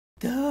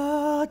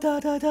Da da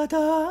da da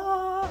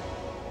da.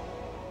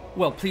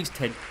 Well, please,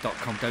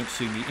 TED.com, don't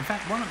sue me. In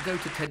fact, why not go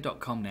to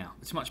TED.com now?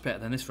 It's much better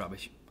than this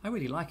rubbish. I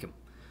really like them.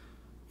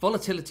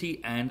 Volatility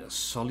and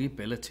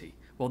solubility.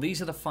 Well,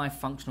 these are the 5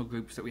 functional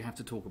groups that we have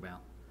to talk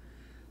about.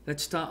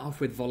 Let's start off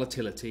with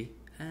volatility,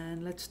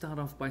 and let's start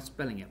off by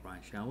spelling it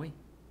right, shall we?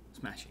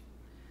 Smashing.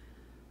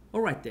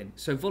 All right then,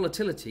 so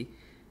volatility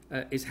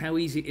is how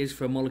easy it is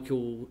for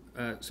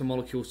some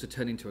molecules to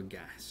turn into a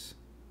gas.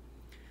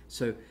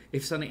 So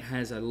if something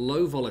has a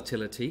low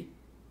volatility,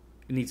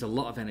 it needs a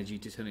lot of energy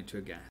to turn it into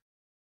a gas.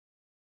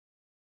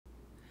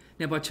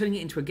 Now, by turning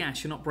it into a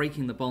gas, you're not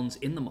breaking the bonds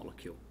in the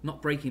molecule,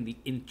 not breaking the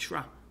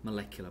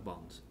intramolecular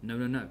bonds.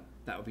 No,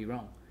 that would be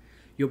wrong.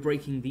 You're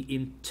breaking the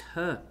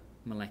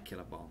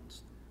intermolecular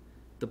bonds,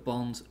 the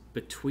bonds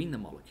between the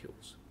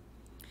molecules.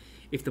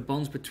 If the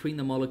bonds between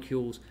the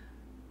molecules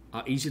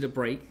are easy to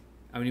break,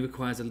 only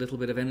requires a little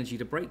bit of energy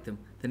to break them,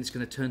 then it's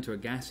going to turn to a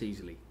gas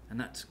easily, and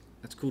that's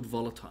called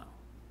volatile.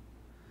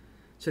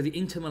 So the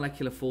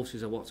intermolecular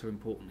forces are what are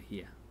important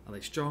here. Are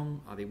they strong?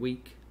 Are they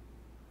weak?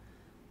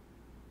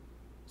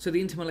 So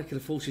the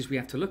intermolecular forces we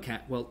have to look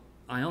at, well,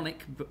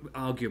 ionic,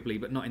 arguably,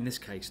 but not in this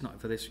case,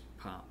 not for this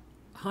part.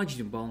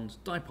 Hydrogen bonds,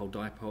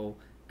 dipole-dipole,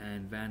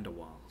 and van der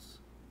Waals.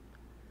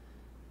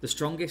 The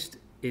strongest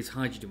is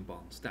hydrogen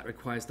bonds. That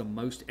requires the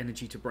most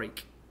energy to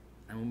break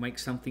and will make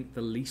something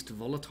the least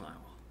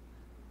volatile.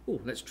 Oh,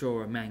 let's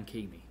draw a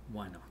Mancini.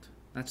 Why not?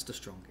 That's the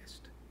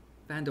strongest.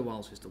 Van der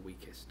Waals is the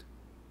weakest.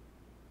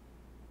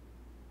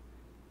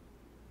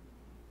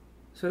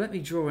 So let me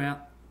draw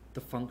out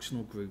the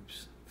functional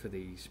groups for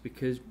these,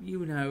 because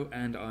you know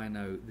and I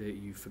know that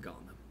you've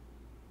forgotten them.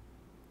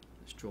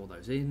 Let's draw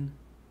those in.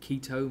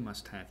 Keto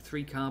must have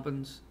 3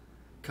 carbons.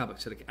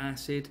 Carboxylic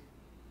acid.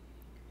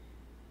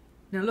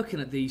 Now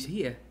looking at these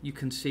here, you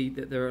can see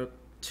that there are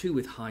 2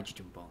 with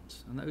hydrogen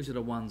bonds, and those are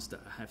the ones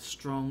that have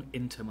strong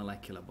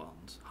intermolecular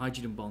bonds.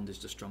 Hydrogen bond is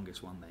the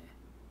strongest one there.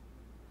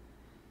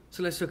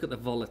 So let's look at the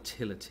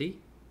volatility.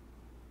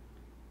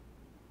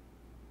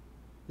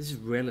 This is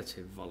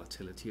relative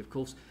volatility, of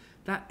course.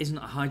 That isn't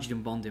a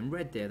hydrogen bond in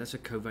red there, that's a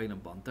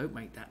covalent bond. Don't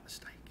make that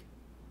mistake.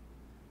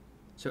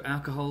 So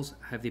alcohols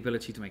have the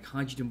ability to make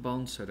hydrogen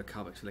bonds, so do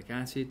carboxylic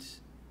acids.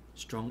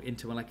 Strong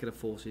intermolecular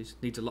forces,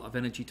 needs a lot of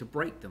energy to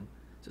break them,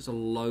 so it's a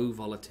low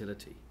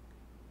volatility.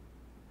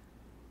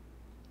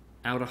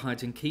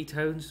 Aldehydes and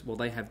ketones, well,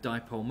 they have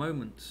dipole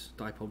moments,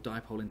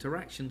 dipole-dipole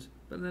interactions,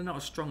 but they're not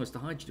as strong as the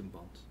hydrogen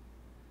bonds.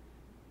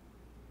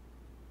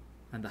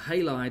 And the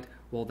halide,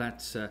 well,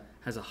 that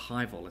has a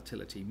high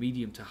volatility,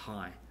 medium to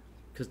high,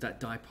 because that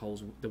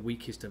dipole's the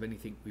weakest of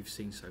anything we've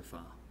seen so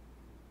far.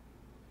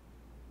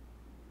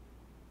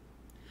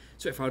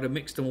 So if I were to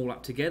mix them all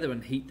up together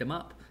and heat them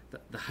up,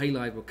 the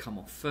halide will come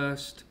off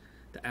first,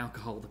 the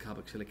alcohol, the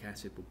carboxylic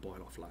acid, will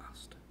boil off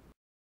last.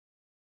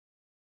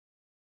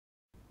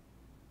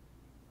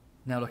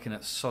 Now looking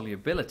at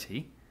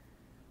solubility,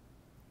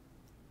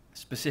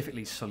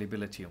 specifically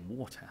solubility in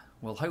water,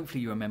 well,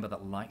 hopefully you remember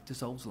that like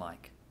dissolves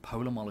like.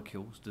 Polar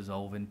molecules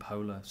dissolve in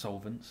polar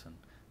solvents and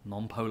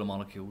non-polar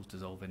molecules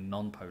dissolve in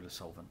non-polar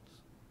solvents.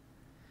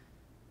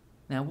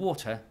 Now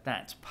water,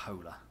 that's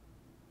polar.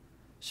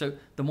 So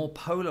the more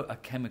polar a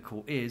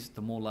chemical is,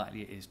 the more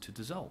likely it is to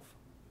dissolve.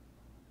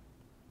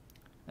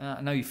 I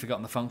know you've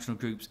forgotten the functional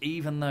groups,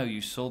 even though you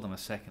saw them a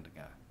second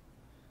ago.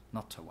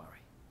 Not to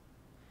worry.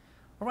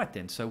 Alright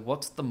then, so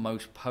what's the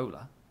most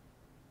polar?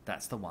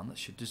 That's the one that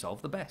should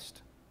dissolve the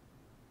best.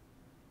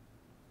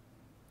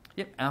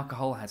 Yep,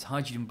 alcohol has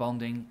hydrogen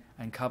bonding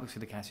and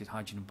carboxylic acid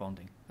hydrogen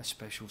bonding, a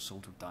special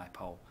sort of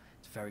dipole.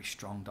 It's a very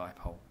strong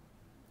dipole.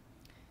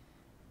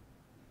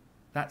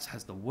 That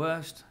has the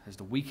worst, has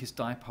the weakest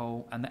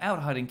dipole, and the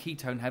aldehyde and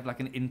ketone have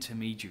like an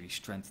intermediary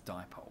strength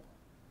dipole.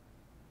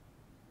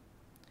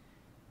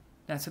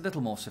 Now it's a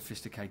little more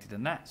sophisticated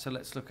than that, so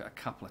let's look at a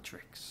couple of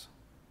tricks.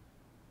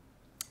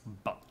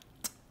 But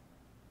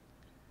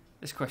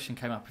this question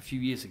came up a few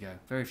years ago.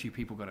 Very few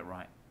people got it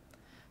right.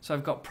 So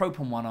I've got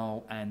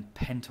propan-1-ol and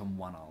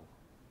pentan-1-ol.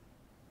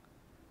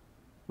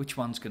 Which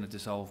one's going to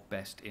dissolve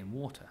best in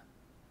water?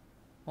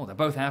 Well, they're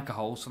both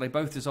alcohols, so they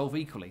both dissolve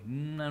equally.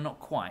 No, not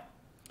quite.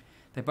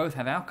 They both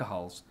have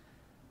alcohols,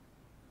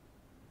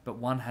 but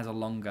one has a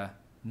longer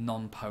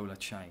non-polar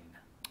chain.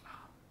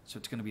 So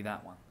it's going to be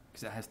that one,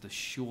 because it has the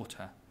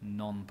shorter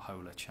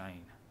non-polar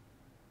chain.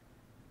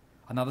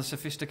 Another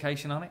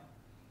sophistication on it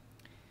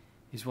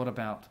is, what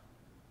about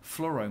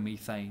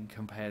fluoromethane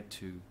compared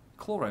to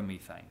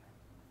chloromethane?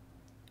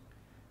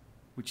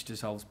 Which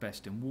dissolves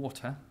best in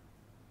water?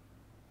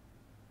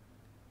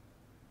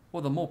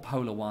 Well, the more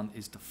polar one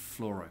is the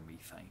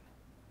fluoromethane.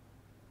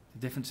 The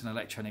difference in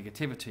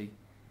electronegativity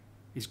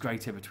is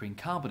greater between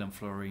carbon and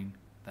fluorine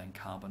than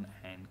carbon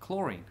and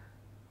chlorine.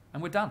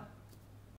 And we're done.